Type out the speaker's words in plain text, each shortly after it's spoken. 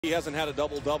He hasn't had a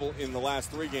double-double in the last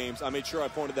 3 games. I made sure I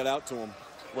pointed that out to him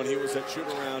when he was at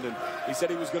shoot-around, and he said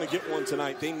he was going to get one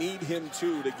tonight. They need him,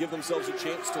 too, to give themselves a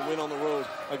chance to win on the road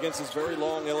against this very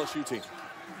long LSU team.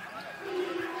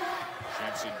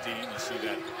 Shamson Dean, you see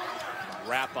that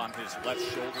wrap on his left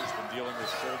shoulder. He's been dealing with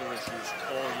shoulder issues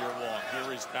all year long.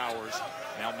 Here is Bowers,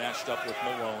 now matched up with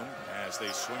Malone as they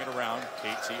swing it around.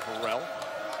 KT Harrell,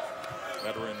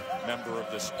 veteran member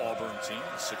of this Auburn team,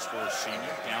 6'4"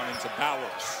 senior, down into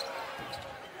Bowers.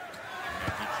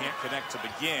 And he can't connect to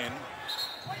begin.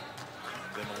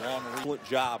 And then the long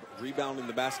job rebounding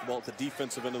the basketball at the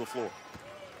defensive end of the floor.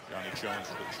 Johnny Jones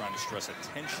really trying to stress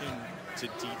attention to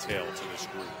detail to this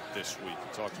group this week.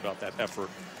 We talked about that effort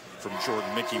from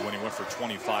Jordan Mickey when he went for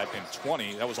 25 and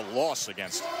 20. That was a loss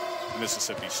against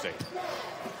Mississippi State.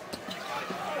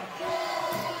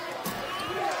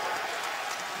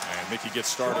 And Mickey gets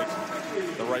started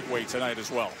the right way tonight as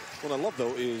well. What I love,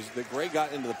 though, is that Gray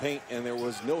got into the paint and there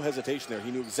was no hesitation there.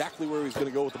 He knew exactly where he was going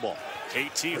to go with the ball.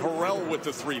 KT Harrell with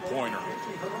the three-pointer.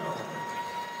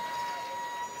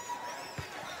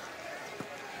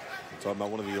 Talking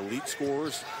about one of the elite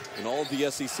scorers in all of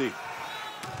the SEC.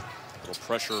 A little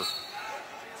pressure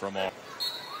from all.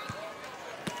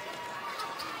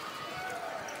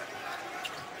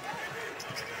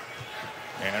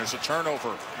 And there's a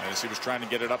turnover as he was trying to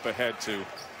get it up ahead to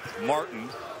Martin.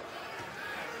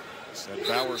 Said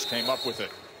Bowers came up with it.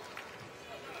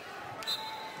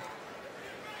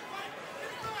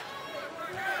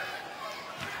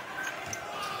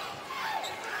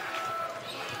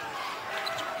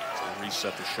 So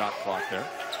reset the shot clock there.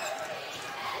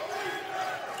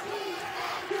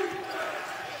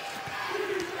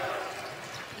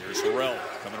 Here's Harrell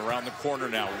coming around the corner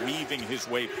now, weaving his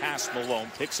way past Malone,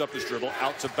 picks up his dribble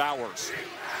out to Bowers.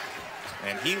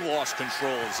 And he lost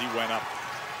control as he went up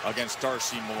against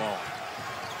Darcy Malone.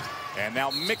 And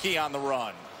now Mickey on the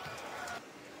run.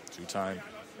 Two-time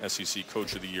SEC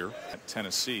Coach of the Year at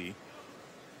Tennessee.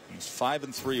 He's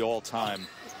 5-3 all-time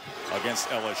against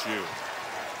LSU.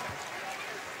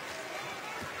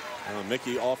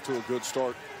 Mickey off to a good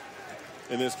start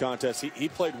in this contest. He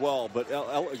played well, but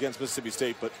against Mississippi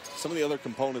State, but some of the other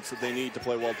components that they need to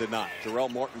play well did not.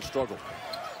 Jarrell Martin struggled.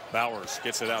 Bowers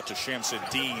gets it out to Shamson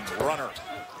Dean, runner.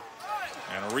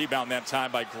 And a rebound that time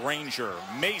by Granger.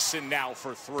 Mason now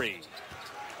for 3.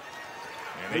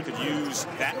 And they could use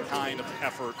that kind of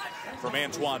effort from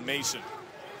Antoine Mason.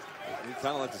 We'd kind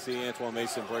of like to see Antoine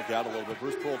Mason break out a little bit.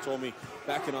 Bruce Pearl told me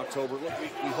back in October, look,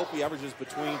 we hope he averages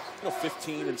between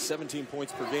 15 and 17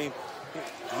 points per game.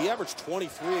 He averaged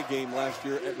 23 a game last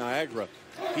year at Niagara.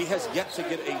 He has yet to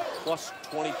get a plus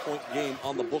 20-point game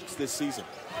on the books this season.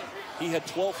 He had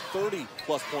 12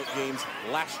 30-plus point games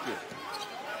last year.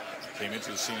 Came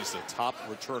into the scene as the top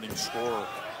returning scorer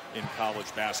in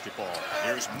college basketball.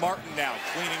 Here's Martin now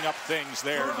cleaning up things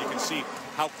there. You can see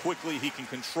how quickly he can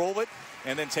control it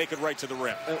and then take it right to the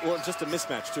rim. Well, just a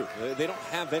mismatch, too. They don't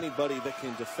have anybody that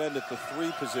can defend at the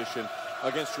 3 position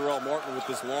against Jarrell Martin with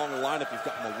this long lineup. You've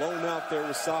got Malone out there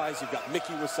with size. You've got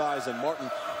Mickey with size and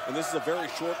Martin. And this is a very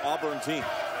short Auburn team.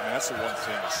 And that's the one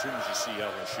thing, as soon as you see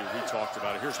LSU, we talked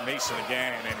about it. Here's Mason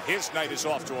again, and his night is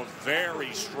off to a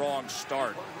very strong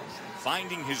start.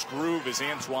 Finding his groove is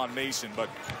Antoine Mason, but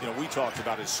we talked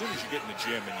about it. As soon as you get in the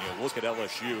gym and you look at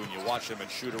LSU and you watch them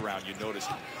at shoot around, you notice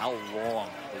how long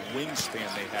the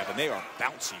wingspan they have, and they are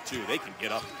bouncy too. They can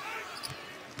get up.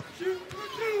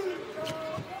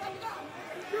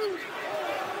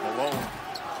 Malone.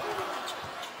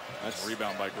 That's a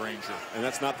rebound by Granger. And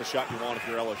that's not the shot you want if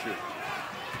you're LSU.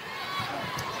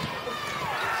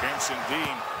 Shamson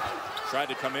Dean tried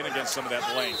to come in against some of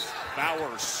that length.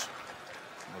 Bowers.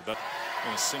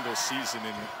 In a single season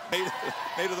in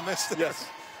made of the Mist. Yes.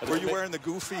 Were you wearing the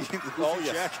goofy jacket? Oh,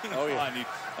 yeah.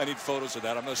 I need photos of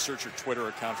that. I'm going to search your Twitter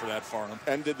account for that, Farnham.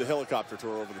 And did the helicopter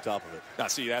tour over the top of it. Now,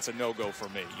 see, that's a no-go for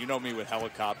me. You know me with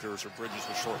helicopters or bridges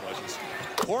with short ledges.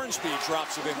 Hornsby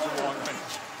drops it in from long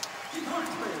range.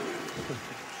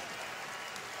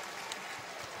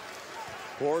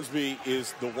 Hornsby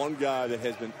is the one guy that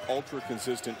has been ultra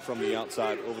consistent from the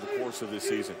outside over the course of this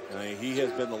season. He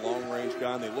has been the long-range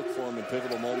guy, and they look for him in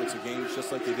pivotal moments of games,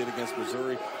 just like they did against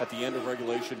Missouri at the end of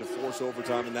regulation to force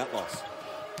overtime in that loss.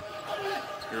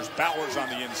 Here's Bowers on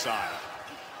the inside.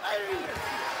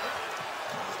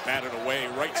 Batted away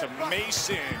right to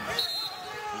Mason,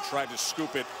 who tried to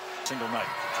scoop it single night.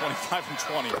 25 and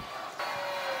 20.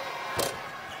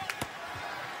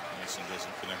 Mason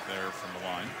doesn't connect there from the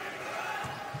line.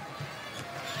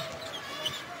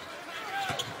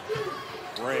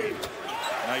 Gray,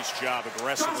 nice job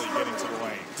aggressively getting to the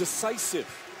lane. Decisive.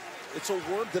 It's a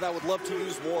word that I would love to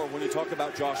use more when you talk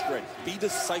about Josh Gray. Be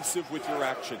decisive with your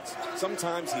actions.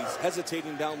 Sometimes he's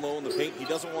hesitating down low in the paint. He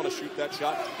doesn't want to shoot that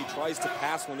shot. He tries to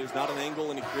pass when there's not an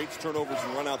angle, and he creates turnovers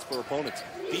and runouts for opponents.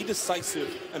 Be decisive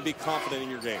and be confident in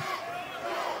your game.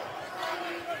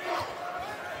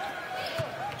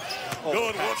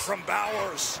 Good look from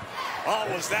Bowers. Oh,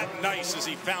 was that nice as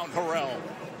he found Harrell.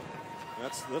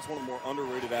 That's one of the more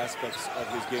underrated aspects of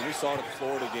his game. We saw it at the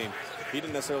Florida game. He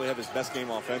didn't necessarily have his best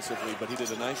game offensively, but he did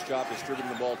a nice job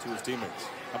distributing the ball to his teammates.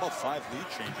 How about 5 lead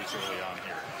changes early on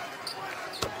here?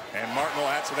 And Martin will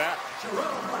add to that.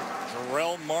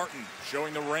 Jarrell Martin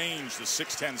showing the range, the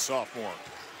 6'10 sophomore.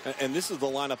 And this is the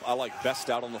lineup I like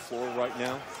best out on the floor right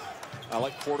now. I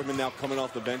like Quarterman now coming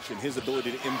off the bench and his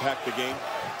ability to impact the game.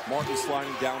 Martin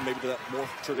sliding down maybe to that more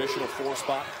traditional 4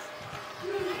 spot.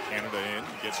 Canada in,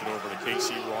 gets it over to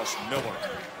Casey Ross Miller.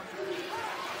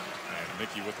 And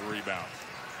Mickey with the rebound.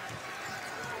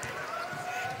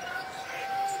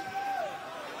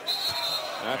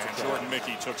 And Jordan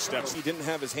Mickey took steps. He didn't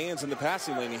have his hands in the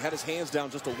passing lane. He had his hands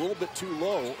down just a little bit too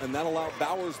low, and that allowed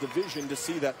Bowers the vision to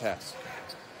see that pass.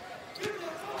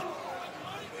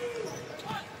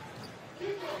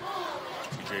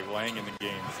 TJ Lang in the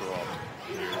game for Auburn.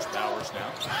 Here's Bowers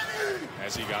now,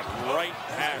 as he got right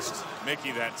past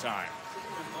Mickey that time.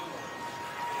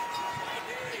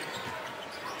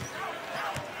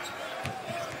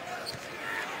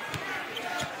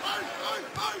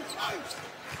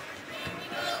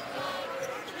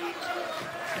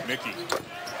 Mickey,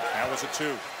 that was a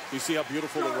 2. You see how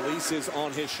beautiful the release is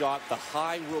on his shot, the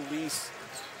high release.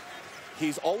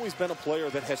 He's always been a player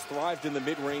that has thrived in the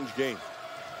mid-range game.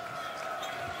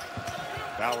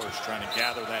 Bowers trying to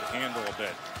gather that handle a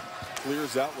bit.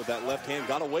 Clears out with that left hand,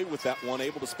 got away with that one,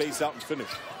 able to space out and finish.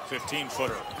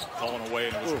 15-footer pulling away,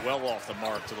 and it was well off the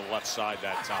mark to the left side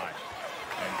that time.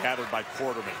 And gathered by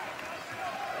Quarterman.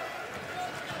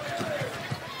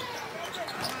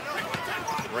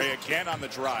 Ray again on the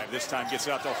drive. This time gets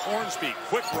out to Hornsby.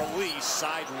 Quick release,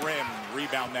 side rim.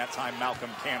 Rebound that time, Malcolm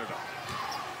Canada.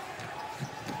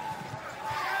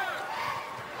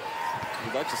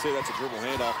 You'd like to say that's a dribble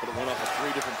handoff, but it went off of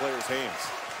 3 different players' hands.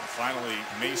 And finally,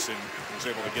 Mason was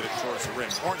able to get it towards the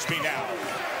rim. Hornsby now.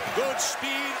 Good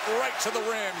speed right to the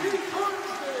rim.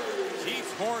 Keith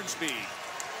Hornsby.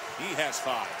 He has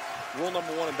 5. Rule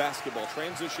number 1 in basketball,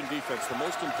 transition defense. The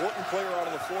most important player out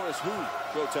on the floor is who,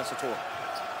 Joe Tessitore?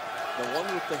 The one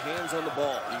with the hands on the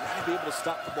ball. You got to be able to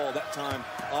stop the ball. That time,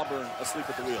 Auburn asleep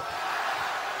at the wheel.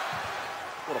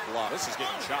 What a block. This is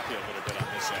getting choppy a little bit on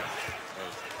this end.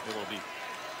 It will be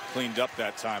cleaned up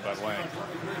that time by Lang.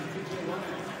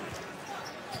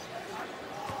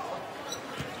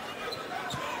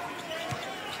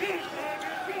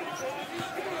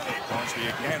 Hornsby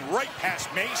again, right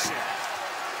past Mason.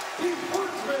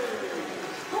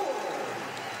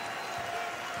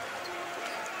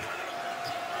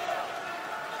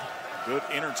 Good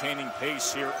entertaining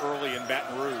pace here early in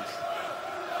Baton Rouge.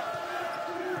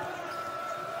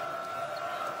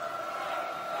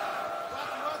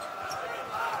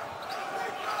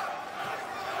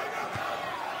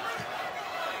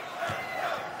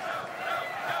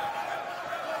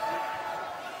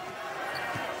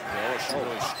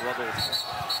 Really struggled.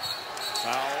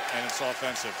 Foul, and it's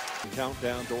offensive.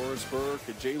 Countdown, Doris Burke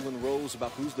and Jalen Rose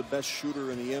about who's the best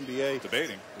shooter in the NBA.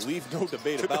 Debating. Leave no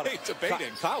debate about it.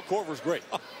 Debating. Kyle Korver's great,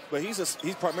 but he's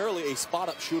probably a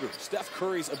spot-up shooter. Steph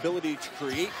Curry's ability to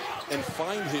create and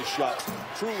find his shots,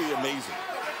 truly amazing.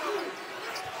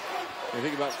 You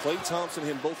think about Klay Thompson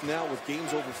and him both now with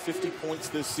games over 50 points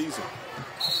this season.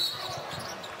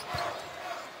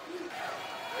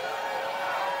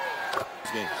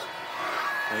 Games.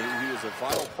 And he was a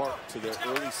vital part to their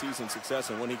early season success,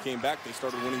 and when he came back, they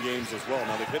started winning games as well.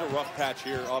 Now, they've hit a rough patch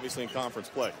here, obviously, in conference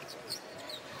play.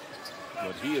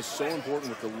 But he is so important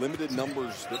with the limited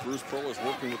numbers that Bruce Pearl is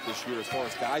working with this year as far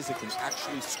as guys that can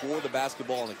actually score the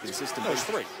basketball on a consistent basis.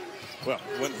 There's 3. Well,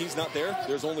 when he's not there,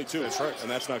 there's only 2. That's right.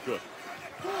 And that's not good.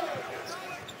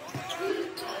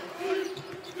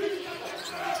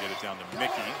 Get it down to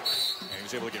Mickey, and he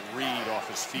was able to get Reed off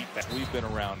his feet. We've been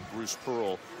around Bruce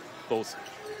Pearl both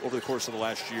over the course of the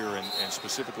last year and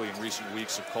specifically in recent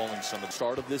weeks of calling some of the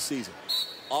start of this season.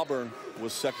 Auburn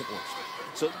was second worst.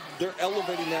 So they're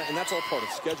elevating that, and that's all part of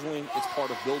scheduling. It's part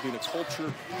of building a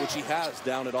culture, which he has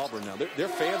down at Auburn now. Their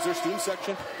fans, their student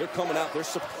section, they're coming out. They're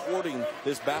supporting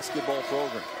this basketball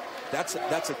program. That's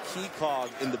a key cog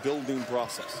in the building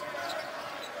process.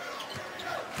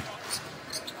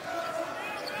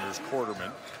 Here's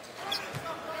Quarterman.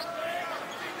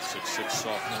 6'6"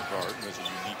 sophomore guard. It was a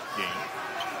unique game.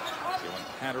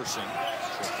 Jalen Patterson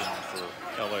checked in for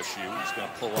LSU. He's going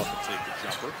to pull up and take the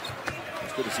jumper.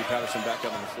 It's good to see Patterson back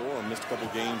out on the floor. Missed a couple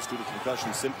games due to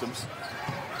concussion symptoms.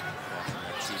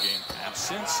 That 2-game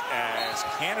absence as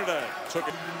Canada took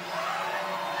it.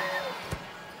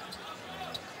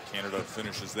 Canada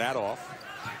finishes that off.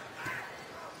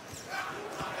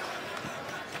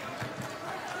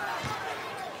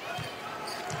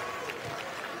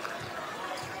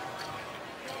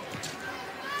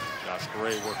 Josh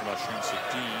Gray working on Shamsi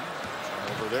Dean.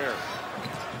 Over there.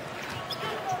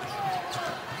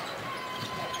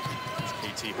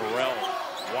 KT Harrell.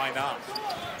 Why not?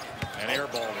 And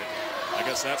airballed it. I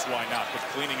guess that's why not. But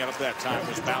cleaning it up that time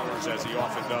was Bowers, as he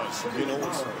often does. You know,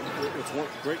 it's one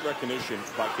great recognition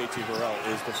by KT Harrell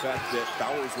is the fact that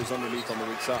Bowers was underneath on the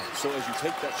weak side. So as you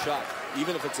take that shot,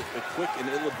 even if it's a quick and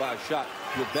ill-advised shot,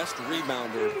 your best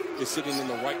rebounder is sitting in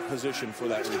the right position for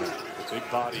that rebound. The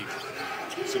big body,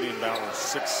 Simeon Bowers,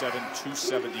 6'7",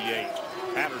 278.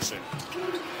 Patterson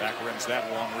back rims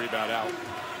that long rebound out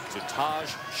to Taj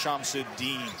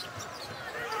Shamsuddin.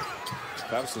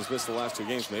 Patterson's missed the last 2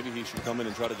 games. Maybe he should come in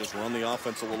and try to just run the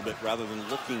offense a little bit rather than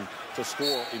looking to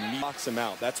score and box him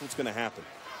out. That's what's going to happen.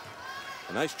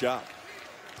 A nice job.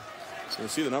 You can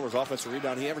see the numbers. Offensive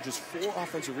rebound. He averages 4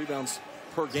 offensive rebounds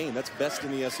per game. That's best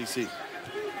in the SEC.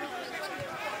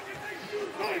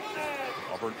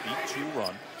 Auburn 8-2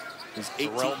 run. He's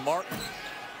Terrell Martin.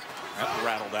 That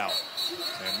rattled out.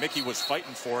 And Mickey was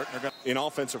fighting for it. And they're in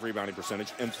offensive rebounding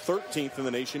percentage and 13th in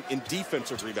the nation in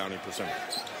defensive rebounding percentage.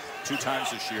 2 times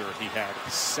this year he had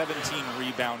 17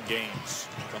 rebound games.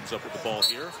 Comes up with the ball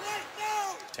here.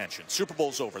 Tension. Super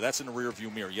Bowl's over. That's in the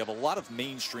rearview mirror. You have a lot of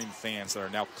mainstream fans that are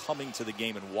now coming to the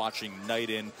game and watching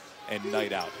night in and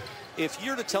night out. If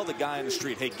you're to tell the guy on the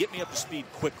street, hey, get me up to speed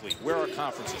quickly. Where are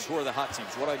conferences? Who are the hot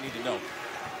teams? What do I need to know?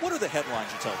 What are the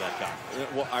headlines you tell that guy?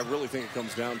 Well, I really think it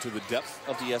comes down to the depth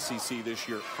of the SEC this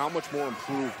year. How much more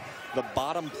improved the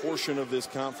bottom portion of this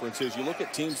conference is. You look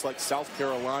at teams like South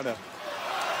Carolina,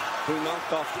 who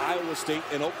knocked off Iowa State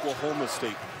and Oklahoma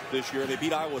State this year. They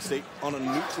beat Iowa State on a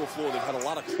neutral floor. They've had a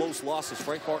lot of close losses.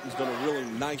 Frank Martin's done a really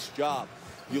nice job.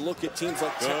 You look at teams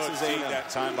like Texas A&M. That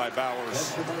time by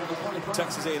Bowers.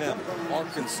 Texas A&M,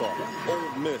 Arkansas,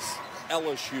 Ole Miss,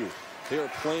 LSU. They are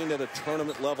playing at a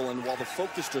tournament level, and while the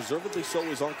focus deservedly so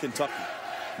is on Kentucky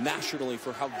nationally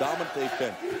for how dominant they've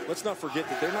been, let's not forget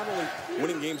that they're not only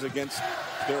winning games against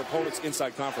their opponents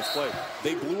inside conference play,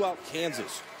 they blew out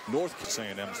Kansas. North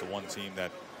A&M's the one team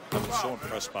that I'm so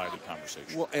impressed by the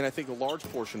conversation. Well, and I think a large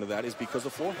portion of that is because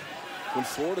of Florida. When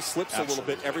Florida slips a little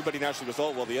bit, everybody naturally goes,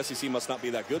 oh, well, the SEC must not be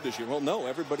that good this year. Well, no,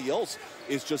 everybody else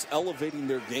is just elevating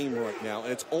their game right now,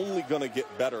 and it's only going to get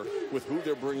better with who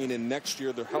they're bringing in next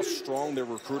year, how strong their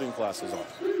recruiting classes are.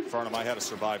 Farnham, I had to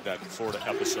survive that Florida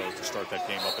episode to start that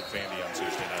game up at Vandy on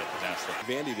Tuesday night at the National.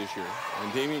 Vandy this year,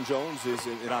 and Damian Jones is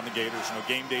on the Gators. You know,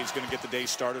 game day is going to get the day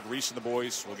started. Reese and the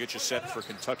boys will get you set for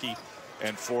Kentucky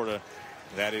and Florida.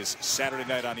 That is Saturday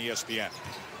night on ESPN.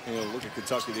 You know, look at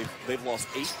Kentucky. They've lost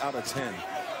 8 out of 10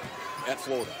 at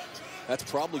Florida. That's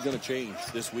probably going to change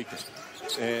this weekend.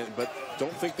 But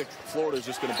don't think that Florida is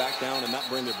just going to back down and not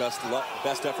bring their best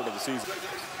effort of the season.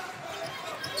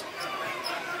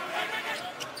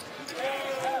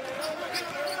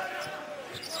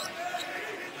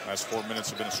 Last 4 minutes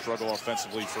have been a struggle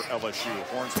offensively for LSU.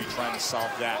 Hornsby trying to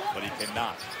solve that, but he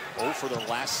cannot. 0 for their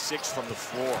last 6 from the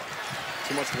floor.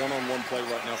 Too much one-on-one play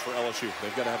right now for LSU.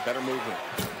 They've got to have better movement.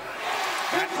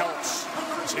 That helps.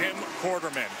 Tim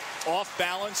Quarterman off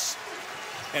balance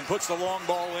and puts the long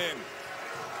ball in.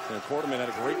 And Quarterman had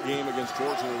a great game against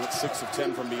Georgia. He went 6 of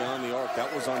 10 from beyond the arc.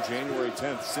 That was on January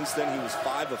 10th. Since then, he was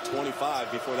 5 of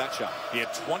 25 before that shot. He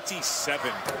had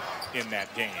 27 in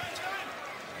that game.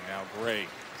 And now Gray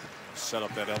set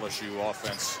up that LSU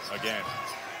offense again.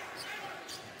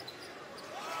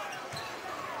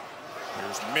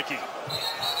 Here's Mickey.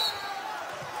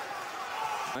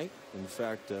 In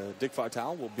fact, Dick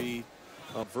Vitale will be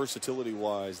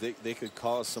versatility-wise. They could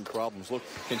cause some problems. Look,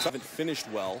 Kentucky haven't finished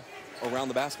well around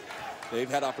the basket. They've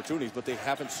had opportunities, but they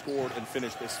haven't scored and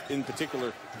finished this. In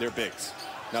particular, their bigs.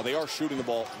 Now, they are shooting the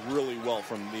ball really well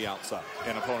from the outside.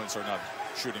 And opponents are not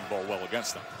shooting the ball well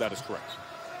against them. That is correct.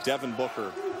 Devin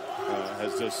Booker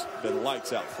has just been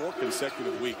lights out 4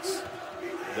 consecutive weeks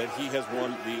that he has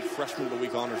won the Freshman of the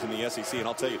Week honors in the SEC. And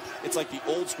I'll tell you, it's like the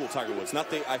old school Tiger Woods.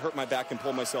 Not I hurt my back and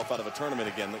pulled myself out of a tournament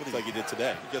again. Looks like he did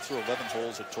today. He got through 11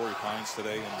 holes at Torrey Pines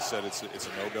today and said it's a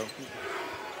no-go.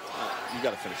 You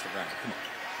got to finish the round. Come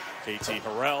on. KT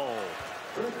Harrell.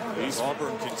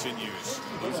 Auburn continues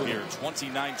here,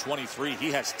 29-23.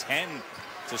 He has 10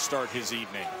 to start his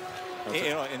evening. You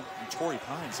know, and Torrey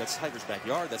Pines, that's Tiger's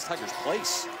backyard. That's Tiger's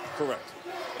place. Correct.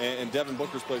 And Devin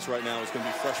Booker's place right now is going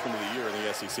to be freshman of the year in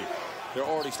the SEC. They're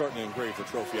already starting to engrave the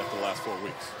trophy after the last 4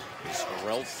 weeks. Is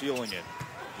Harrell feeling it?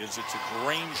 Gives it to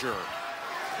Granger,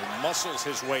 who muscles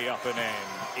his way up and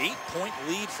in. 8-point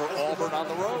lead for Auburn on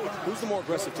the road. Who's the more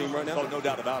aggressive team right now? Oh, no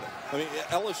doubt about it. I mean,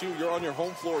 LSU, you're on your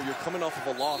home floor. You're coming off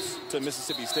of a loss to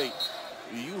Mississippi State.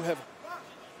 You have...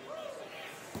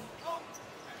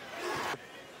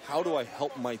 How do I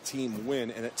help my team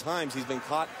win? And at times, he's been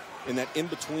caught in that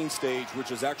in-between stage, which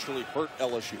has actually hurt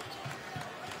LSU.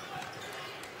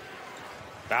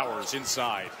 Bowers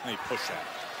inside. And he pushed that.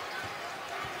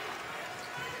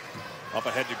 Up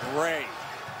ahead to Gray.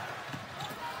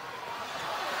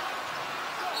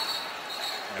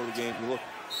 The game, look,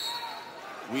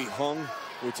 we hung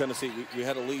with Tennessee. We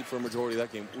had a lead for a majority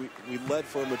of that game. We led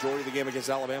for a majority of the game against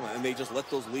Alabama, and they just let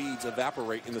those leads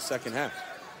evaporate in the second half.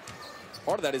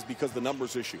 Part of that is because the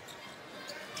numbers issue.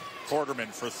 Quarterman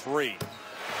for 3.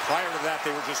 Prior to that,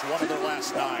 they were just one of their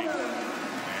last 9. And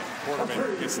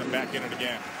Quarterman gets them back in it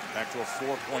again. Back to a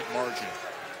 4-point margin.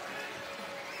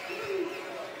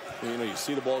 You know, you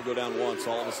see the ball go down once,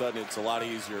 all of a sudden it's a lot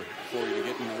easier for you to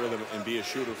get in the rhythm and be a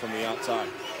shooter from the outside.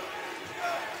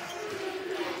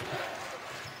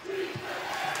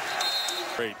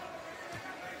 Great.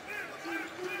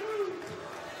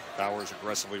 Bowers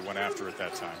aggressively went after it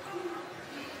that time.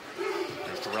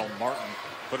 There's Jarrell Martin,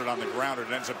 put it on the ground,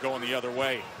 and it ends up going the other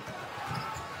way.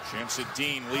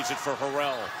 Shamsuddin leads it for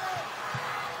Harrell.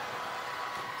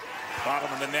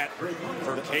 Bottom of the net for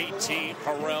KT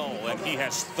Harrell, and he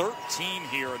has 13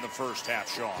 here in the first half,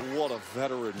 Sean. What a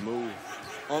veteran move.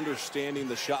 Understanding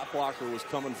the shot blocker was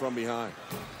coming from behind.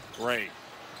 Gray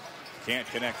can't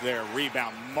connect there.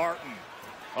 Rebound, Martin.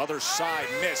 Other side,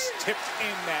 miss, tipped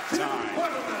in that time.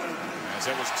 As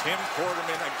it was Tim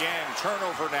Quarterman again.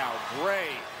 Turnover now. Gray,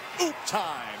 oop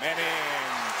time, and in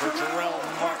for Jarrell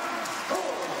Martin.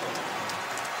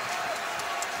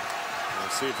 We'll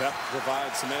see if that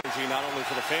provides some energy not only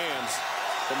for the fans,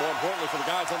 but more importantly for the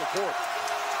guys on the court.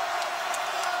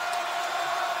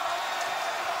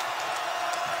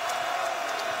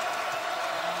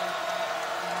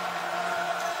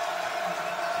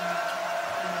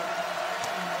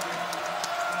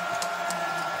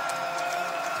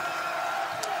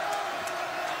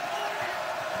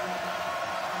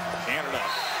 Canada,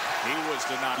 he was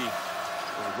denied.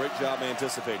 Did a great job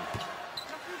anticipating.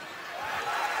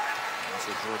 That's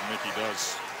what Jordan Mickey does.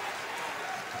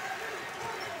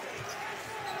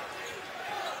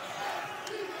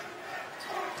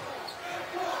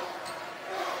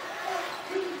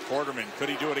 Quarterman, could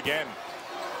he do it again?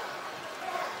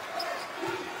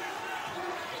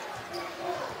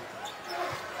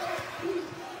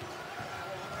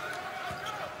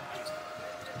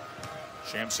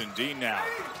 Shamsuddin now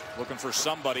looking for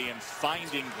somebody and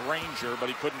finding Granger, but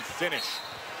he couldn't finish.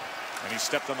 And he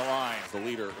stepped on the line. The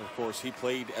leader, of course, he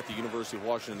played at the University of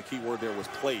Washington. The key word there was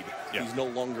played. Yeah. He's no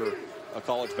longer a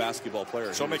college basketball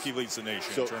player. So Mickey leads the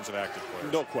nation in terms of active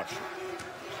players. No question.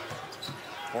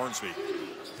 Hornsby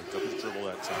picked up his dribble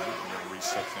that time. We're going to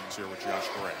reset things here with Josh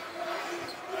Gray.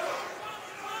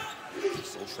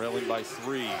 Still trailing by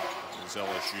 3 is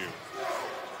LSU.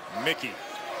 Mickey,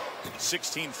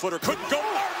 16-footer, couldn't go.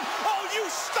 Oh, you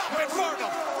stop it,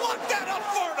 Farnham. Lock that up,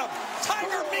 Farnham.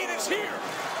 Tiger meat is here.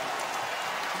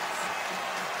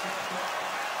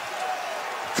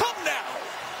 Come now.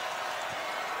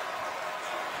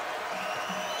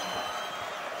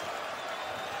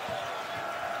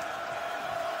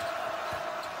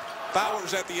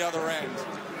 Bowers at the other end.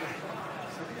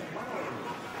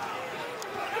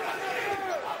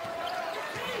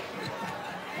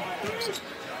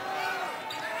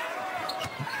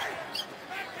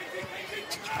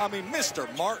 I mean, Mr.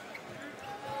 Martin.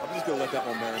 I'm just going to let that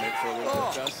one marinate for a little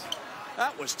bit, Gus.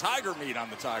 That was tiger meat on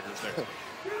the Tigers there.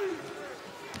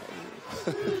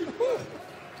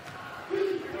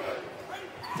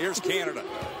 Here's Canada.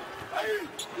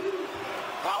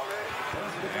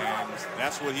 And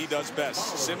that's what he does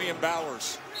best. Simeon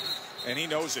Bowers. And he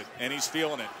knows it, and he's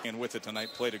feeling it. And with it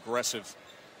tonight, played aggressive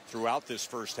throughout this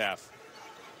first half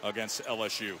against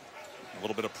LSU. A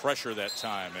little bit of pressure that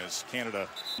time as Canada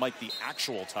might the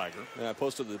actual Tiger. Yeah, I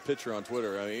posted the picture on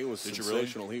Twitter. I mean, it was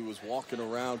sensational. He was walking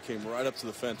around, came right up to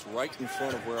the fence, right in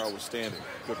front of where I was standing.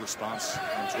 Good response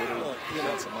on Twitter.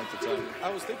 That's like the Tiger.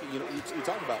 I was thinking, you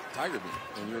talk about Tiger meat,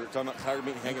 and you're talking about Tiger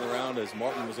meat hanging around as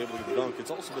Martin was able to get the dunk.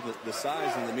 It's also been the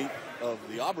size and the meat of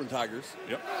the Auburn Tigers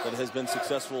that has been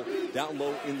successful down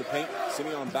low in the paint.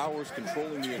 Simeon Bowers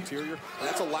controlling the interior, and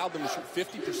that's allowed them to shoot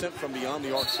 50% from beyond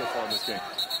the arc so far in this game.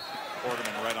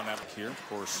 Quarterman right on that here, of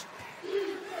course.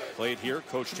 Played here,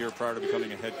 coached here prior to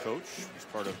becoming a head coach. He's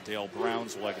part of Dale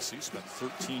Brown's legacy. Spent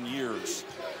 13 years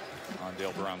on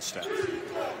Dale Brown's staff.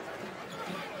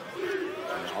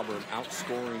 And Auburn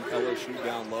outscoring LSU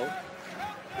down low.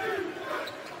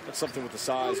 That's something with the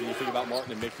size. When you think about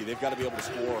Martin and Mickey, they've got to be able to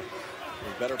score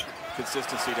with better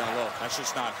consistency down low. That's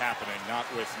just not happening. Not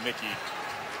with Mickey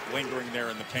lingering there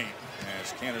in the paint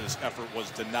as Canada's effort was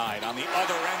denied. On the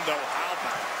other end, though, how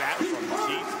about that from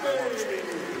Keith Hornsby?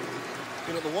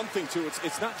 You know, the one thing, too,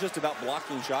 it's not just about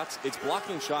blocking shots. It's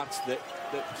blocking shots that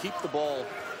keep the ball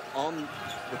on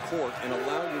the court and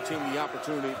allow your team the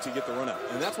opportunity to get the run out.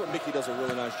 And that's what Mickey does a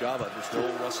really nice job of. Still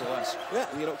Russell-esque. Yeah,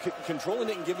 you know, controlling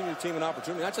it and giving your team an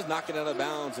opportunity, not just knocking it out of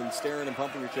bounds and staring and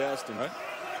pumping your chest and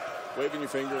waving your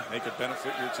finger. Make it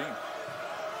benefit your team.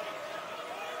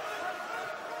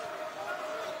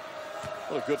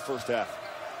 What a good first half.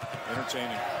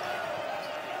 Entertaining.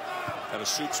 Got a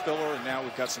soup spiller, and now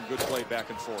we've got some good play back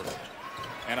and forth.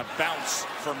 And a bounce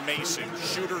for Mason.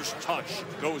 Shooter's touch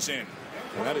goes in.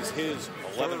 And that is his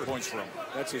 11 points for him.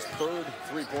 That's his third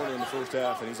three-pointer in the first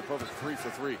half, and he's a perfect 3 for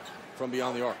 3 from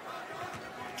beyond the arc.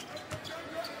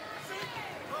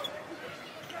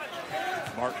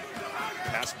 Martin,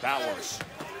 past Bowers.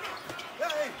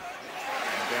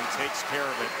 And then takes care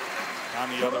of it on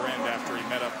the other end after he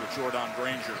met up with Jordan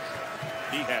Granger.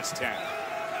 He has 10.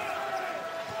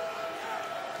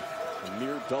 A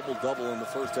mere double-double in the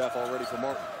first half already for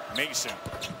Martin. Mason.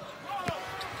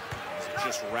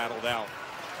 Just rattled out.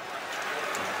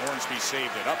 And Hornsby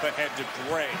saved it. Up ahead to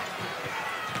Gray.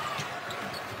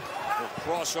 The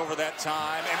crossover that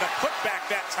time. And the putback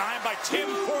that time by Tim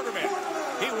Quarterman.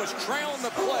 He was trailing the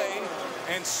play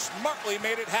and smartly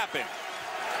made it happen.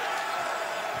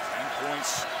 10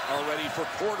 points already for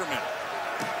Quarterman.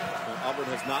 And Auburn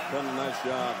has not done a nice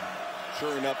job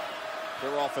shoring up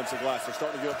their offensive glass. They're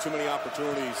starting to give up too many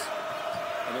opportunities.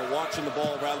 And they're watching the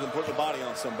ball rather than putting the body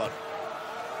on somebody.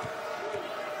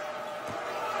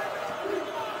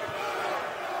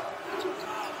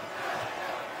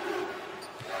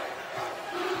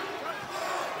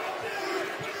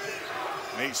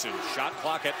 Mason, shot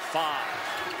clock at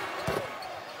 5.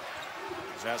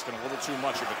 He's asking a little too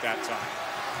much of it that time.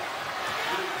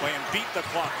 Playing beat the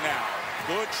clock now.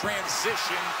 Good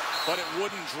transition, but it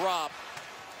wouldn't drop.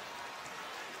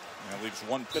 And that leaves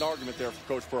one good argument there for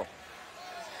Coach Pearl.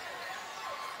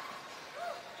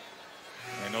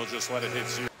 And they'll just let it hit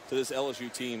 0. To this LSU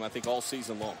team, I think all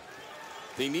season long.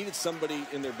 They needed somebody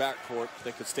in their backcourt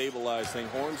that could stabilize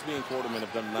things. Hornsby and Quarterman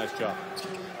have done a nice job.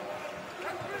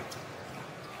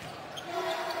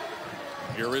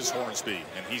 Here is Hornsby,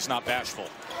 and he's not bashful.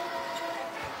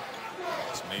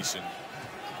 As Mason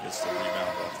gets the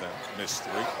rebound off that missed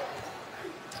 3.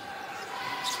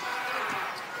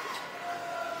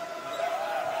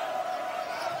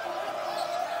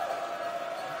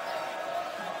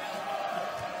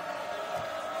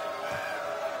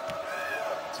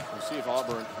 We'll see if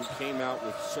Auburn, who came out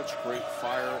with such great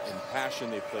fire and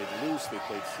passion, they played loose, they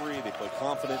played free, they played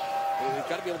confident. They've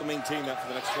got to be able to maintain that for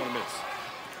the next 20 minutes.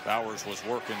 Bowers was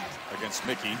working against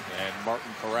Mickey, and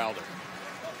Martin corralled it.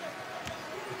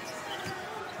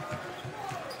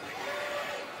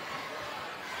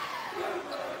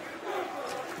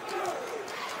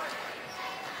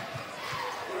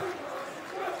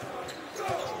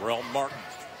 Terrell Martin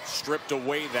stripped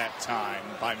away that time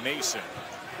by Mason.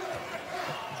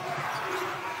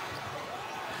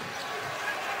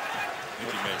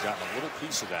 Mickey may have gotten a little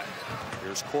piece of that.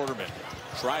 Here's Quarterman.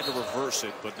 Tried to reverse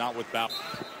it, but not with Bowers.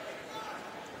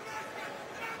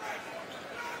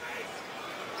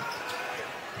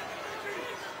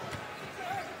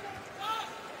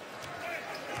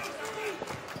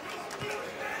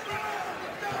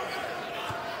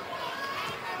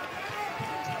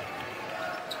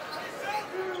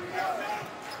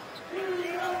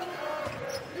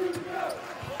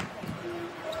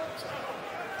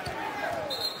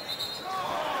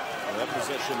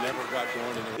 Never got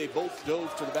going, and they both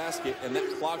dove to the basket, and that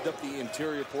clogged up the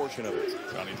interior portion of it.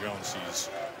 Johnny Jones sees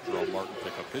Terrell Martin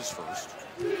pick up his first.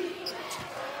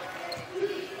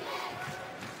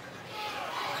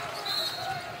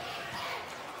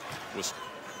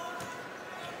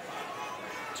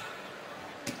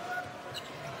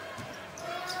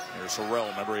 Here's Harrell.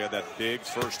 Remember, he had that big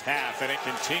first half, and it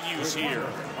continues here.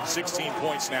 16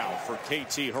 points now for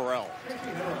KT Harrell.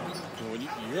 When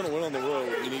you're going to win on the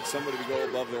road, you need somebody to go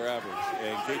above their average.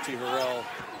 And KT Harrell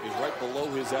is right below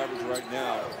his average right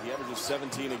now. He averages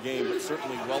 17 a game, but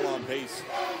certainly well on pace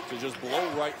to just blow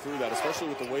right through that, especially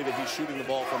with the way that he's shooting the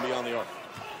ball from beyond the arc.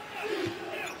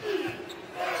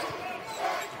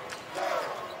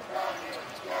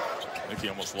 Mickey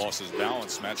almost lost his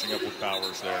balance matching up with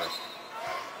Bowers there.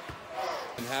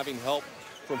 And having help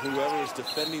from whoever is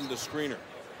defending the screener.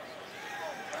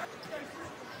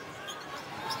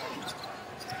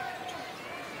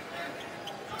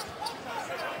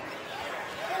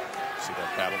 See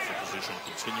that battle for position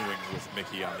continuing with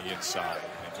Mickey on the inside.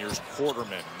 And here's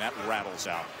Quarterman, and that rattles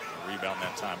out. Rebound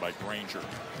that time by Granger.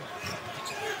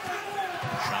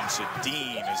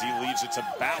 Shamsuddin as he leaves it to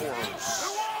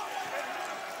Bowers.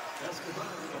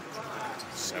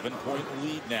 7-point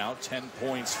lead now, 10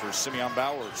 points for Simeon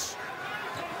Bowers.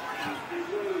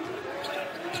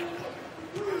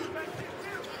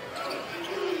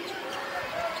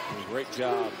 Great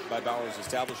job by Bowers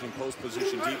establishing post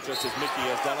position deep, just as Mickey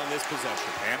has done on this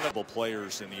possession. And the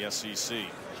players in the SEC.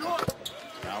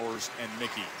 Bowers and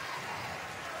Mickey.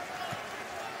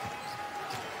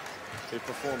 They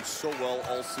performed so well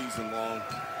all season long,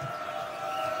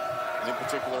 and in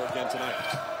particular again tonight.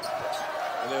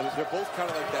 And they're both kind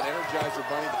of like that Energizer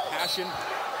bunny, the passion.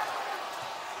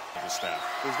 The staff.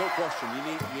 There's no question. You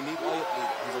need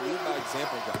he's a lead by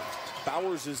example guy.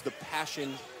 Bowers is the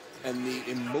passion and the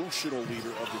emotional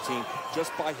leader of the team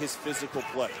just by his physical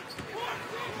play.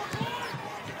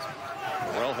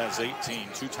 Harrell has 18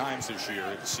 two times this year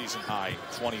at season high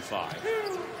 25.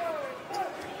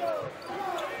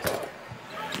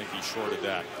 And Mickey shorted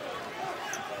that.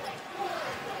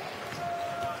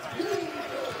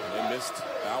 They missed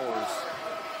Bowers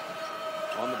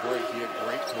on the break. He had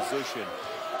great position.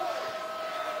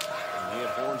 And he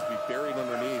had Hornsby buried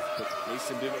underneath, but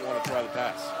Mason didn't want to try the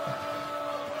pass.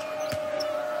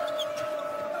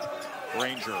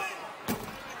 Granger.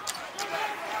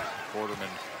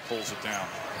 Quarterman pulls it down.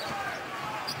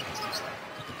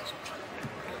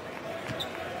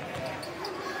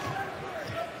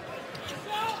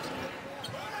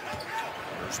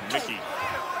 There's Mickey.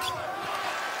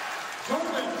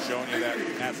 Showing you that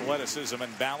athleticism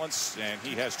and balance, and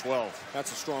he has 12.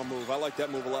 That's a strong move. I like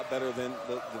that move a lot better than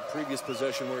the previous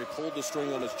possession where he pulled the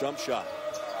string on his jump shot.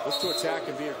 Looks to attack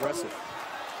and be aggressive.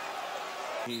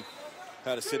 He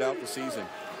had to sit out the season.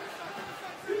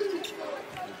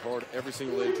 Worked hard every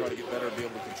single day to try to get better and be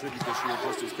able to contribute this year,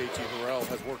 just as KT Harrell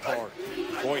has worked hard.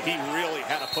 Boy, he really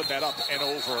had to put that up and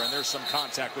over, and there's some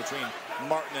contact between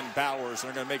Martin and Bowers.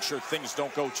 They're going to make sure things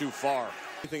don't go too far.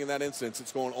 Anything in that instance,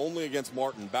 it's going only against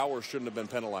Martin. Bowers shouldn't have been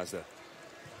penalized there.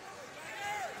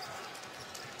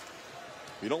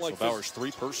 You don't like Bowers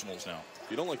 3 personals now. If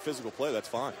you don't like physical play, that's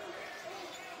fine.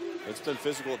 It's been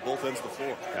physical at both ends of the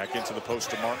floor. Back into the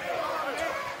post to Martin.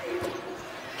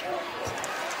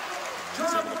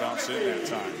 He's able to bounce in that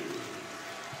time.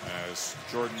 As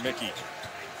Jordan Mickey.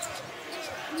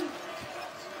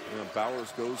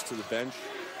 Bowers goes to the bench.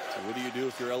 So what do you do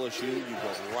if you're LSU? You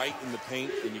go right in the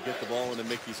paint and you get the ball into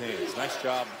Mickey's hands. Nice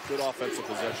job. Good offensive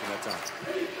possession that time.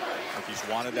 Mickey's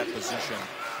wanted that position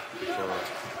for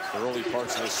the early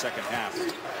parts of the second half.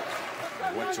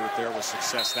 They went to it there with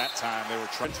success that time. They were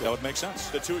trying. That would make sense.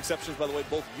 The 2 exceptions, by the way,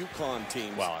 both UConn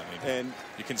teams. Well, I mean, and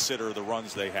you consider the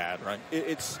runs they had, right?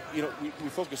 It's, we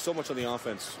focus so much on the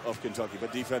offense of Kentucky,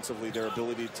 but defensively, their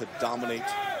ability to dominate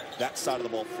that side of the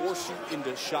ball, force you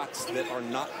into shots that are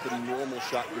not the normal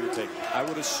shot you would take. I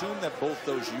would assume that both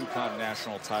those UConn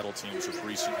national title teams of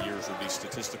recent years would be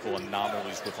statistical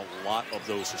anomalies with a lot of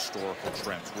those historical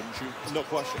trends, wouldn't you? No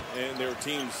question. And there are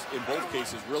teams in both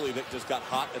cases really that just got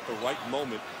hot at the right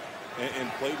moment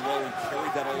and played well and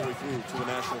carried that all the way through to a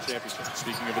national championship.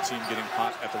 Speaking of a team getting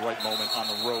hot at the right moment on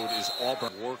the road is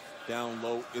Auburn. Work down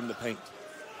low in the paint.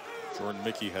 Jordan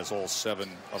Mickey has all 7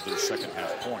 of their second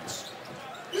half points.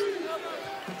 A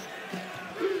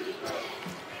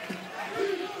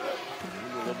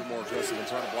little bit more aggressive and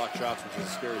trying to block shots, which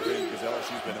is a scary thing because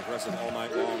LSU's been aggressive all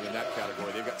night long in that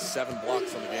category. They've got 7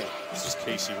 blocks on the game. This is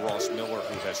Casey Ross Miller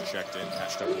who has checked in,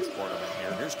 matched up with Quarterman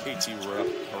here. Here's KT Harrell.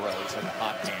 He's had a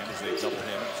hot hand as they double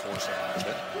him and force him out of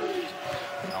it.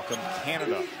 Malcolm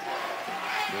Canada.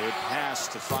 Good pass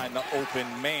to find the open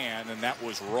man, and that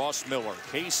was Ross Miller.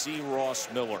 Casey Ross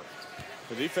Miller.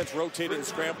 The defense rotated and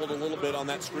scrambled a little bit on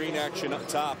that screen action up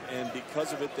top, and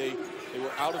because of it, they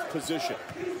were out of position.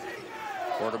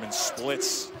 Quarterman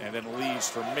splits and then leaves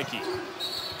for Mickey.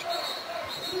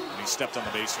 And he stepped on the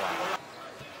baseline.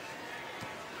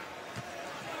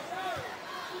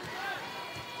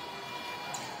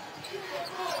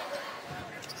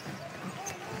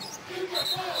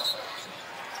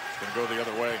 It's going to go the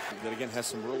other way. That again has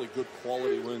some really good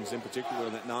quality wins, in particular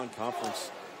in that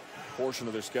non-conference portion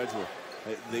of their schedule.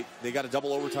 They got a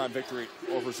double overtime victory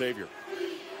over Xavier.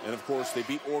 And of course, they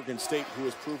beat Oregon State, who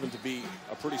has proven to be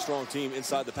a pretty strong team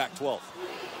inside the Pac-12.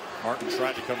 Martin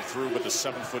tried to come through, but the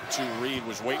 7'2" Reed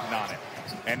was waiting on it.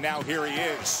 And now here he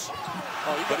is.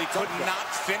 Oh, but he could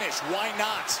not finish. Why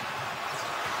not?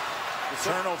 The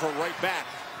turnover right back.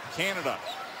 Canada.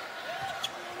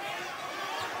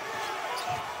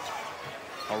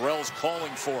 Harrell's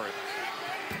calling for it.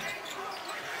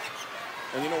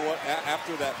 And you know what?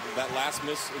 After that last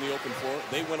miss in the open floor,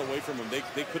 they went away from him.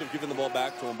 They could have given the ball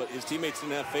back to him, but his teammates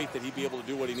didn't have faith that he'd be able to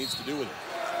do what he needs to do with it.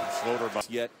 Floater, but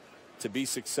yet to be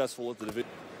successful at the division.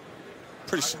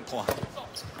 Pretty simple.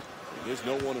 There's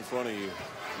no one in front of you.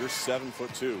 You're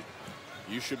 7'2".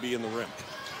 You should be in the rim.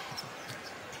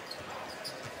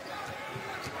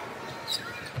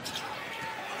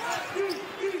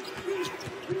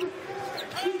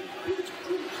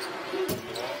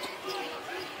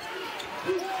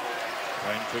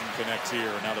 Lane couldn't connect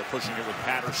here. Now they're pushing it with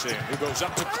Patterson, who goes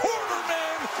up to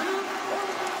Quarterman.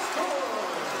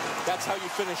 That's how you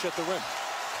finish at the rim.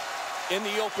 In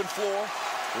the open floor,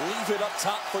 leave it up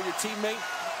top for your teammate.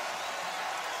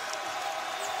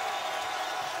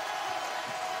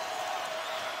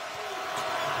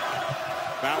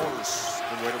 Bowers,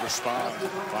 the way to respond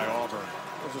by Auburn.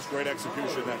 It was just great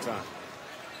execution that time.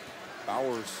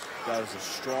 Bowers got a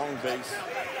strong base,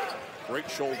 great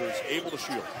shoulders, able to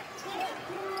shield.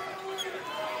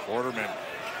 Quarterman.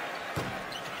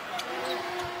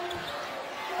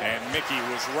 And Mickey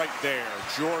was right there.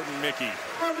 Jordan Mickey.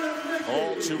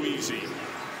 All too easy.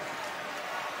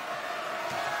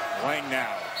 Lang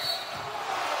now.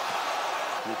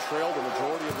 He trailed the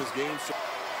majority of this game.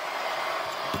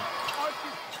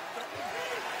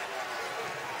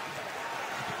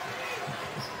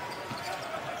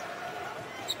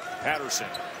 Patterson.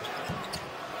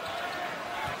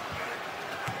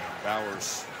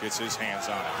 Bowers gets his hands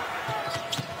on it.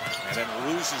 And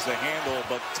then loses the handle,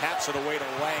 but taps it away to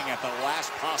Lang at the last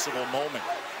possible moment.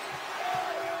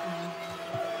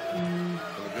 And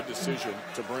a good decision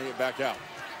to bring it back out.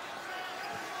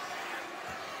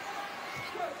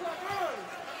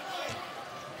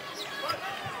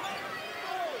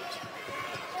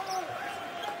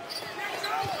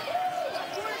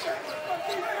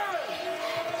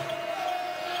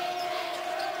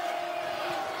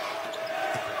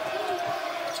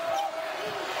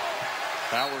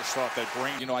 Bowers thought that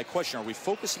brain. You know, I question, are we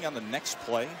focusing on the next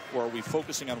play, or are we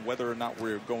focusing on whether or not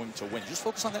we're going to win? Just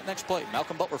focus on that next play.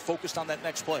 Malcolm Butler focused on that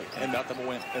next play and got them a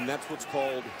win. And that's what's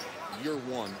called year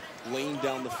one, laying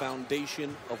down the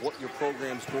foundation of what your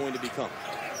program's going to become.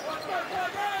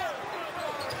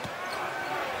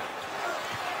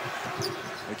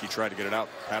 Mickey tried to get it out.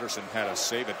 Patterson had to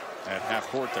save it at half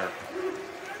court there.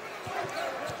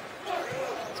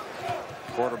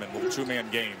 Quarterman, little two-man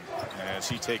game as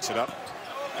he takes it up.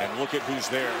 And look at who's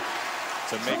there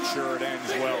to make sure it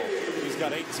ends well. He's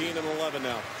got 18 and 11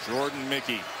 now. Jordan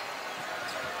Mickey.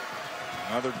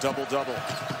 Another double-double.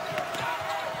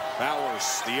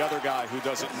 Bowers, the other guy who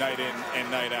does it night in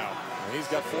and night out. And he's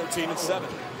got 14 and 7.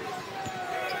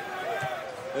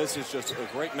 This is just a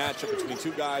great matchup between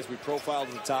two guys we profiled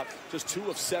at the top. Just 2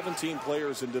 of 17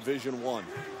 players in Division I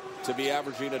to be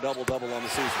averaging a double-double on the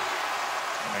season.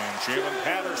 And Jalen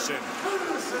Patterson.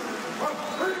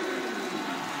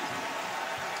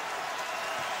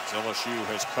 LSU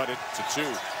has cut it to 2.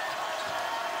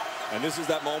 And this is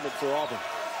that moment for Auburn.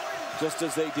 Just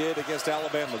as they did against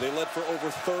Alabama. They led for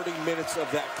over 30 minutes of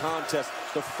that contest.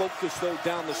 The focus, though,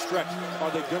 down the stretch.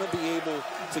 Are they going to be able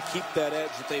to keep that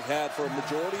edge that they've had for a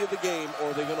majority of the game,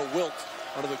 or are they going to wilt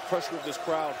under the pressure of this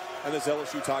crowd and this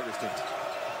LSU Tigers team?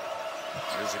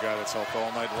 Here's a guy that's helped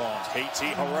all night long.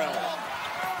 KT Harrell.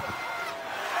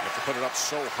 You have to put it up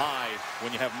so high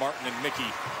when you have Martin and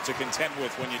Mickey to contend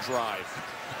with when you drive.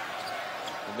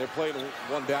 And they're playing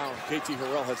one down. KT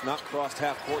Harrell has not crossed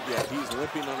half court yet. He's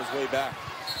limping on his way back.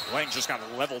 Lang just got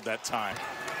leveled that time.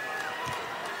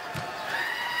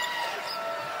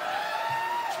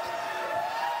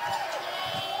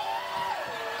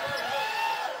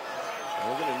 And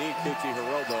we're going to need KT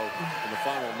Harrell, though, in the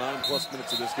final 9+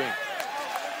 minutes of this game.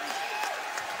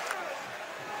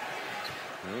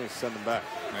 And he's send him back.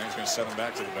 And he's going to send him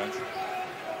back to the bench.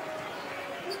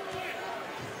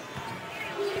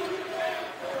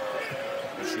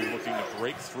 LSU looking to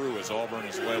break through as Auburn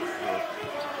has led for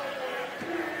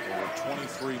over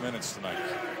 23 minutes tonight.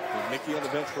 With Mickey on the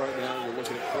bench right now, you're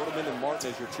looking at Quarterman and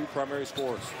Martin as your 2 primary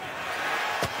scorers.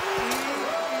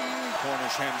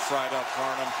 Cornish hen fried up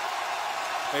Harnum.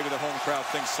 Maybe the home crowd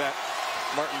thinks that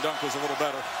Martin Dunk was a little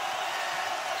better.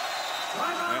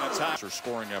 And a tie.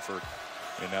 Scoring effort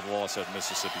in that loss at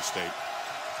Mississippi State.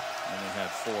 Only had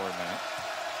 4 in that.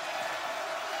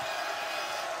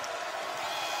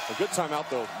 A good timeout,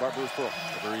 though, by Bruce Pearl.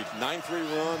 Agreed. 9-3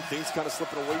 run. Things kind of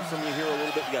slipping away from you here a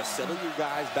little bit. You got to settle your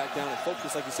guys back down and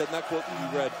focus, like you said in that quote that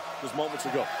you read just moments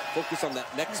ago. Focus on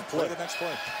that next play. The next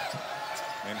play.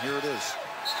 And here it is.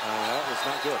 That was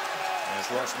not good. As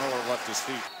Russ Miller left his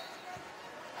feet.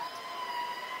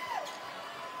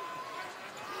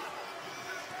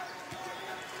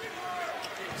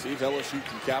 See if LSU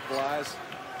can capitalize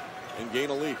and gain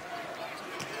a lead.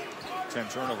 10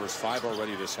 turnovers, 5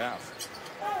 already this half.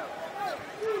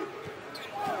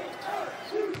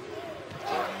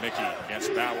 Jordan Mickey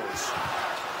against Bowers.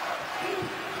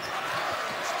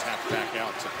 Tapped back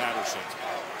out to Patterson.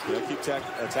 Yeah, keep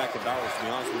attacking Bowers, to be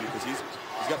honest with you, because he's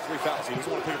got 3 fouls. He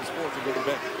doesn't want to pick up his fourth and go to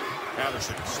bed.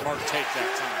 Patterson, smart take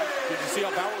that time. Did you see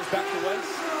how Bowers backed away?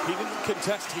 He didn't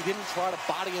contest. He didn't try to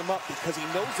body him up because he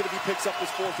knows that if he picks up his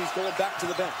fourth, he's going back to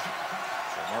the bench.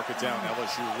 So mark it down.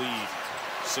 LSU lead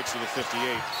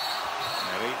 60-58.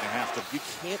 At 8.5 to. You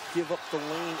can't give up the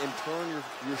lane and turn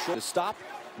your shoulder to stop.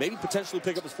 Maybe potentially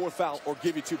pick up his 4th foul or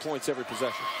give you 2 points every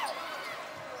possession.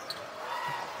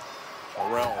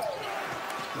 Harrell.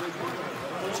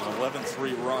 It's an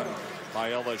 11-3 run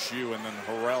by LSU, and then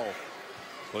Harrell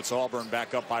puts Auburn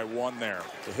back up by 1 there.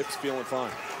 The hip's feeling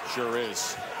fine. Sure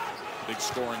is. Big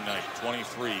scoring night.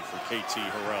 23 for KT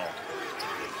Harrell.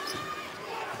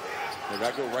 They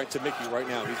got to go right to Mickey right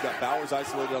now. He's got Bowers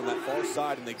isolated on that far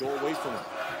side, and they go away from him.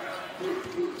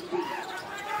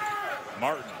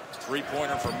 Martin.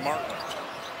 3-pointer for Martin.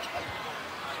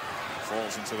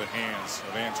 Falls into the hands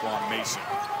of Antoine Mason.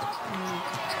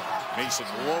 Mason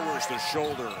lowers the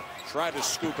shoulder. Tried to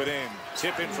scoop it in.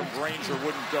 Tip in from Granger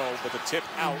wouldn't go, but the tip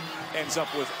out ends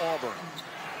up with Auburn.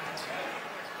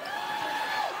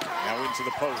 Now into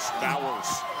the post. Bowers.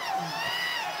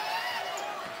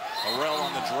 Harrell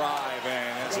on the drive,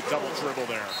 and it's a double dribble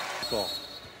there. Cool.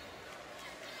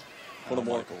 One of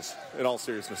the more, in all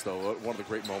seriousness, though, one of the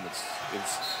great moments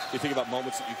is you think about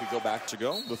moments that you could go back to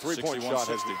go. The 3-point shot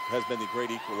has been the great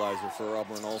equalizer for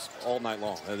Auburn all night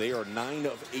long. They are 9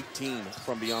 of 18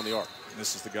 from beyond the arc. And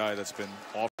this is the guy that's been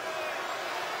off.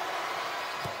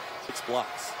 6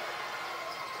 blocks.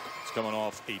 It's coming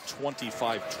off a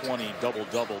 25-20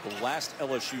 double-double. The last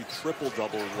LSU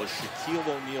triple-double was Shaquille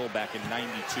O'Neal back in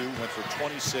 '92. Went for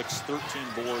 26,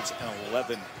 13 boards, and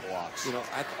 11 blocks. You know,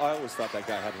 I always thought that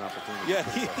guy had an opportunity. Yeah,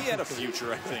 he had a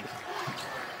future, I think.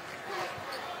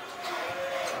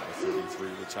 33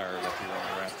 retired up here on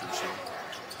the rafters here.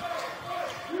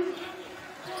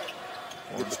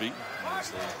 Auburn's feet.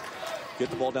 Get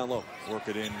the ball down low. Work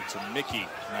it in to Mickey.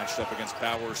 Matched up against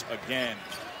Bowers again.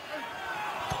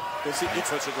 See, he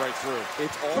puts it right through.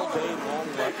 It's all day long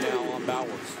right now on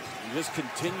Bowers. You just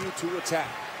continue to attack.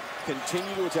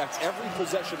 Continue to attack. Every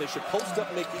possession, they should post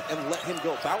up Mickey and let him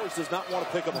go. Bowers does not want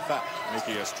to pick up a foul.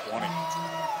 Mickey has 20.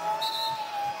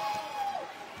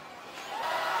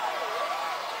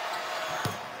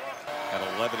 At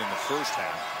 11 in the first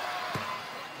half.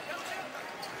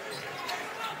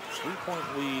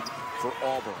 3-point lead for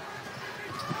Auburn.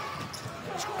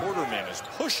 As Quarterman is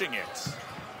pushing it.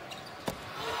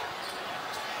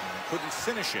 Couldn't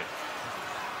finish it.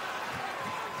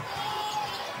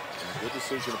 And a good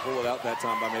decision to pull it out that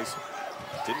time by Mason.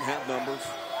 Didn't have numbers.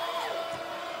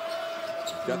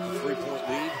 You've got the 3-point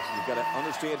lead. You've got to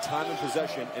understand time and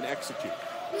possession and execute.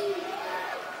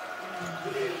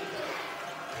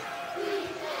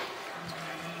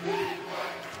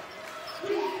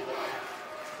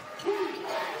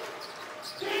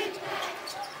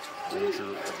 Granger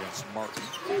against Martin.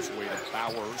 His way to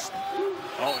Bowers.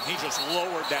 Oh, and he just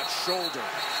lowered that shoulder.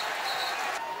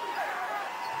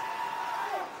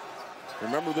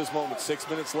 Remember this moment. 6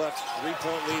 minutes left.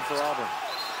 3-point lead for Auburn.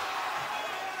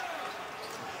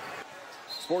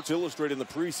 Sports Illustrated in the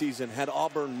preseason had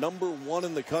Auburn #1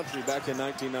 in the country back in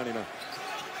 1999.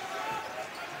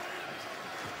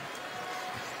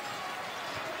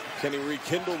 Can he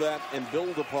rekindle that and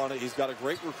build upon it? He's got a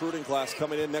great recruiting class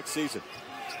coming in next season.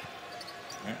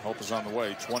 Yeah, hope is on the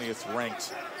way. 20th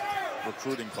ranked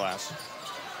recruiting class.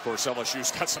 Of course, LSU's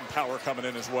got some power coming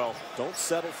in as well. Don't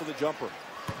settle for the jumper.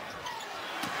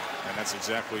 And that's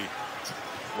exactly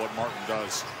what Martin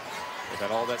does. They've had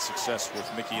all that success with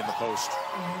Mickey in the post.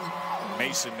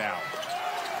 Mason now,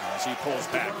 as he pulls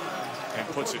back and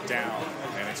puts it down.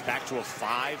 And it's back to a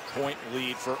 5-point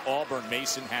lead for Auburn.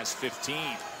 Mason has 15.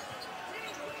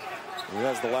 He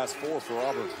has the last 4 for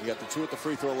Auburn. You got the 2 at the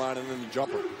free throw line and then the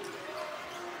jumper.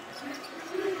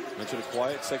 Mentioned a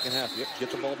quiet second half. Yep,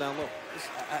 get the ball down low.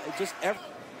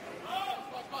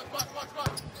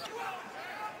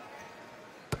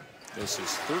 This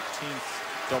is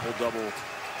 13th double-double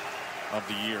of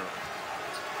the year.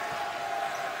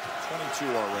 22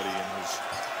 already in his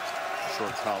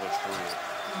short college career.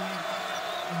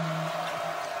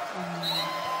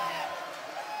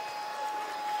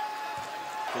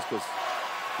 Just because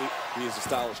he is a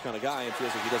stylish kind of guy and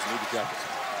feels like he doesn't need the jacket.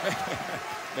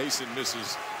 Mason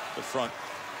misses the front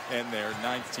end there.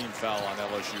 9th team foul on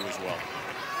LSU as well.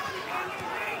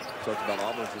 Talked about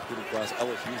Auburn's recruiting class,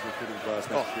 LSU's recruiting class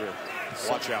next year.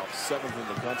 Watch out. 7th in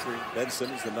the country. Ben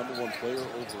Simmons, the #1 player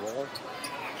overall.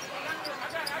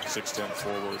 6'10"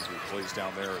 forward who plays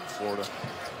down there in Florida.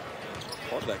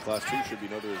 Part of that class, too, should be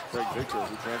noted as Craig Victor,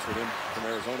 who transferred in from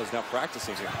Arizona, is now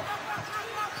practicing here.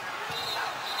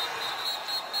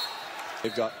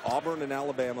 They've got Auburn and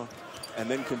Alabama, and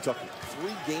then Kentucky.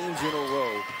 3 games in a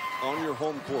row on your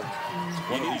home court.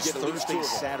 One of these Thursday,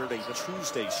 Saturday,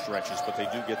 Tuesday stretches, but they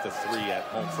do get the 3 at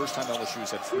home. First time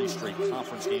LSU's had 3 straight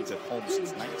conference games at home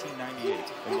since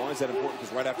 1998. And why is that important?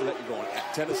 Because right after that, you're going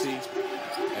at Tennessee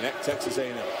and at Texas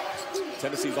A&M.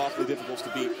 Tennessee's awfully difficult to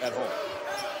beat at home.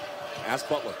 Ask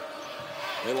Butler.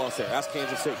 They lost there. Ask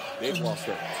Kansas State. They've lost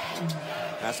there.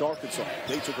 Ask Arkansas.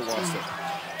 They took a loss there.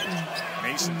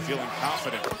 Mason feeling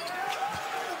confident.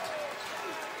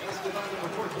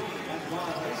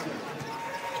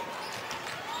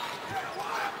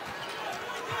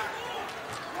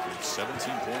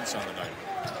 17 points on the night.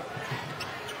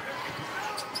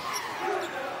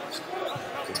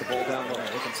 Get the ball down low.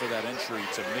 Looking for that entry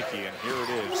to Mickey, and here it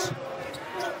is.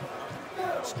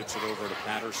 Skips it over to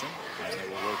Patterson, and they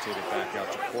will rotate it back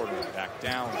out to Portland. Back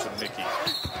down to Mickey.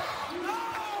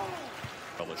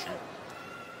 LSU.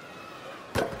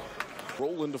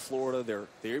 Roll into Florida. They're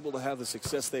able to have the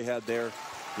success they had there.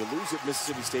 You lose at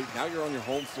Mississippi State. Now you're on your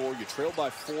home floor. You trail by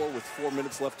 4 with 4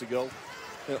 minutes left to go.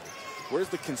 You know, where's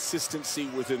the consistency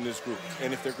within this group?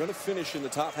 And if they're going to finish in the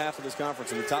top half of this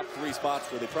conference, in the top 3 spots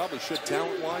where they probably should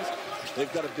talent-wise,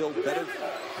 they've got to build better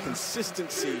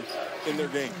consistency in their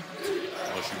game.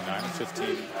 LSU 9 of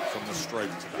 15 from the stripe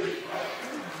tonight.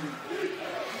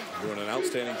 Doing an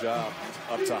outstanding job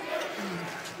up top.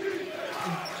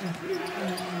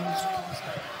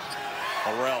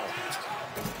 Harrell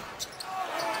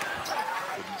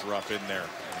couldn't drop in there,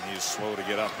 and he's slow to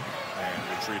get up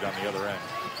and retreat on the other end.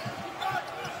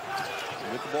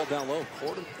 Get the ball down low.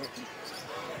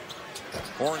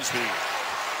 Hornsby,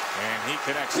 and he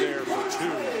connects there for 2.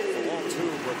 A long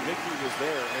 2, but Mickey was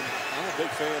there, and I'm a big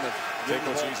fan of getting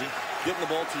the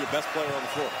ball to your best player on the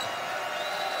floor.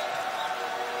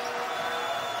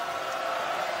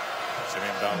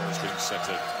 Sam Bowers getting set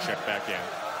to check back in.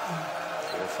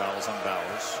 4 fouls on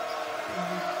Bowers.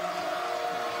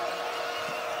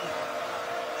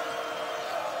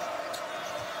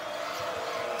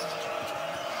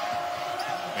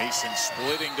 Mason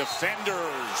splitting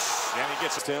defenders, and he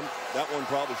gets it. Tim, that one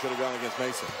probably should have gone against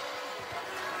Mason.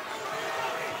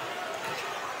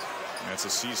 That's a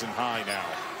season high now.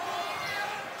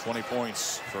 20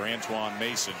 points for Antoine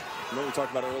Mason. Remember we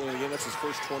talked about earlier in the game, that's his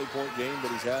first 20-point game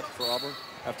that he's had for Auburn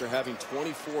after having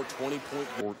 24 20-point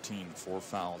games. 14, 4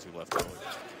 fouls he left early.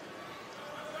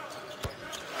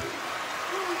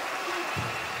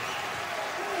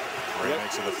 Ray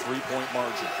makes it a 3-point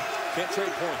margin. Can't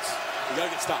trade points. You got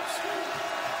to get stops.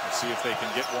 Let's see if they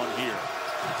can get one here.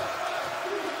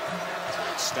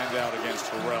 Extend out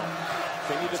against Harrell.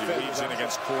 Can you defend? He leads in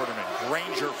against Quarterman.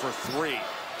 Granger for 3.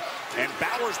 And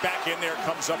Bowers back in there,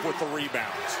 comes up with the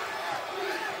rebounds.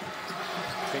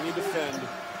 Can you defend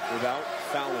without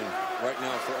fouling right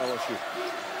now for LSU?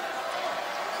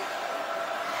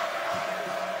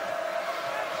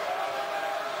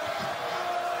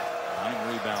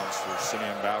 Nine rebounds for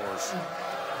Simeon Bowers.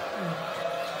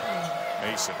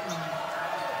 Mason.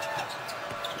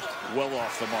 Well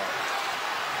off the mark.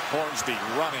 Hornsby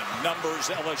running. Numbers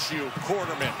LSU.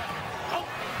 Quarterman.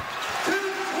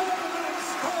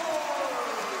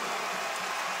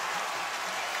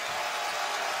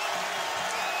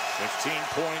 15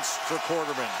 points for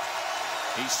Quarterman.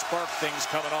 He sparked things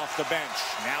coming off the bench.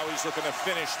 Now he's looking to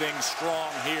finish things strong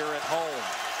here at home.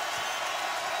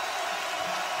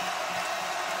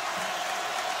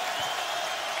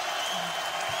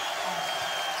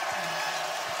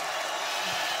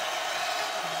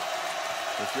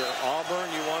 If you're Auburn,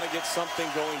 you want to get something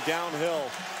going downhill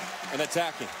and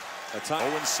attacking. 0-7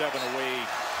 away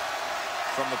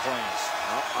from the Plains.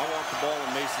 I want the ball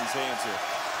in Mason's hands here.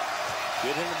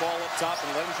 Get him the ball up top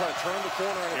and let him try to turn the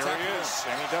corner and attack. Here he is,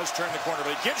 and he does turn the corner,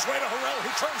 but he gives way to Harrell,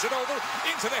 who turns it over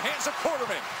into the hands of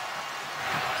Quarterman.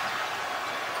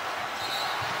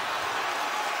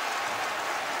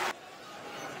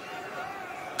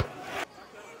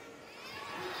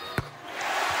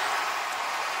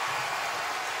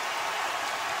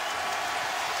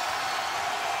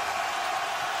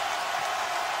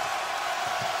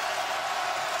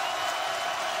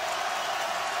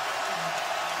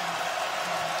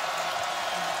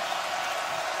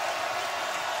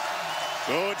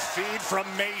 Good feed from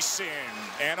Mason.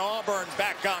 And Auburn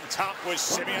back on top with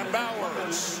Simeon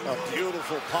Bowers. A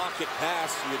beautiful pocket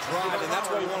pass. You drive, and that's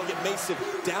why you want to get Mason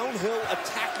downhill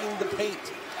attacking the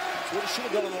paint. That's what he should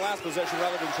have done in the last possession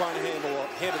rather than trying to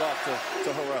hand it off to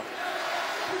Harrell.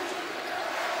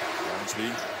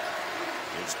 Hornsby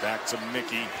gives back to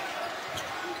Mickey.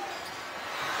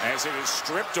 As it is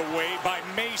stripped away by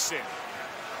Mason.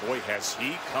 Boy, has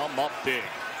he come up big.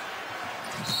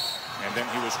 And then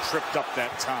he was tripped up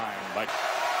that time by...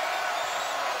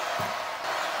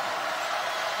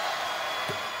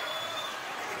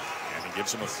 And he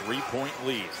gives him a 3-point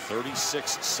lead.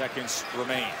 36 seconds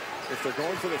remain. If they're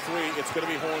going for the three, it's going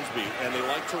to be Hornsby, and they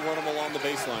like to run him along the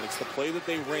baseline. It's the play that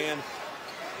they ran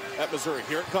at Missouri.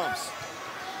 Here it comes.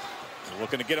 They're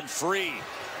looking to get him free.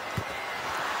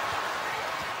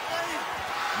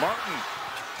 Martin,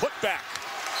 put back.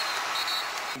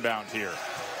 Inbound here.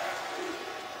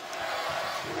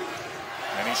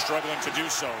 And he's struggling to do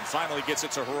so. And finally gets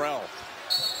it to Harrell.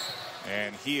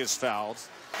 And he is fouled.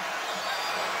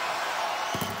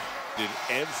 Did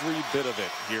every bit of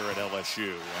it here at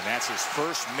LSU. And that's his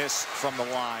first miss from the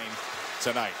line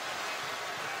tonight.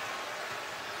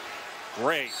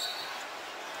 Gray.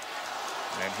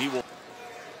 And he will.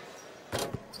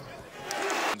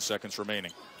 10 seconds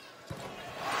remaining.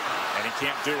 And he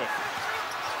can't do it.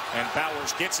 And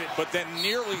Bowers gets it, but then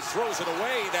nearly throws it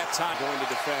away that time. Going to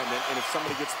defend, and if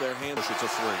somebody gets their hand, it's a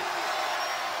three.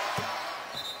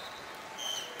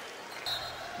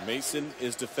 Mason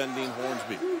is defending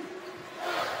Hornsby.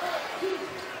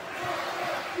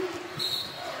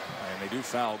 And they do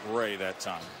foul Gray that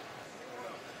time.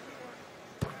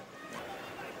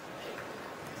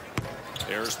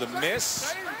 There's the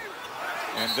miss.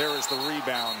 And there is the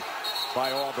rebound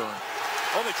by Auburn.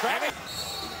 Oh, they trap it.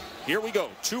 Here we go,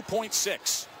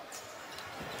 2.6.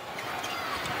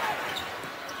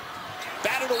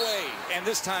 Batted away, and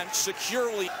this time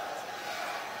securely.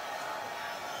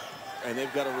 And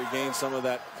they've got to regain some of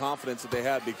that confidence that they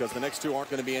had, because the next two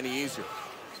aren't going to be any easier.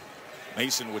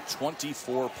 Mason with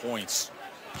 24 points.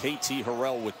 KT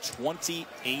Harrell with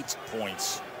 28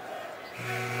 points.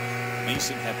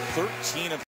 Mason had 13 of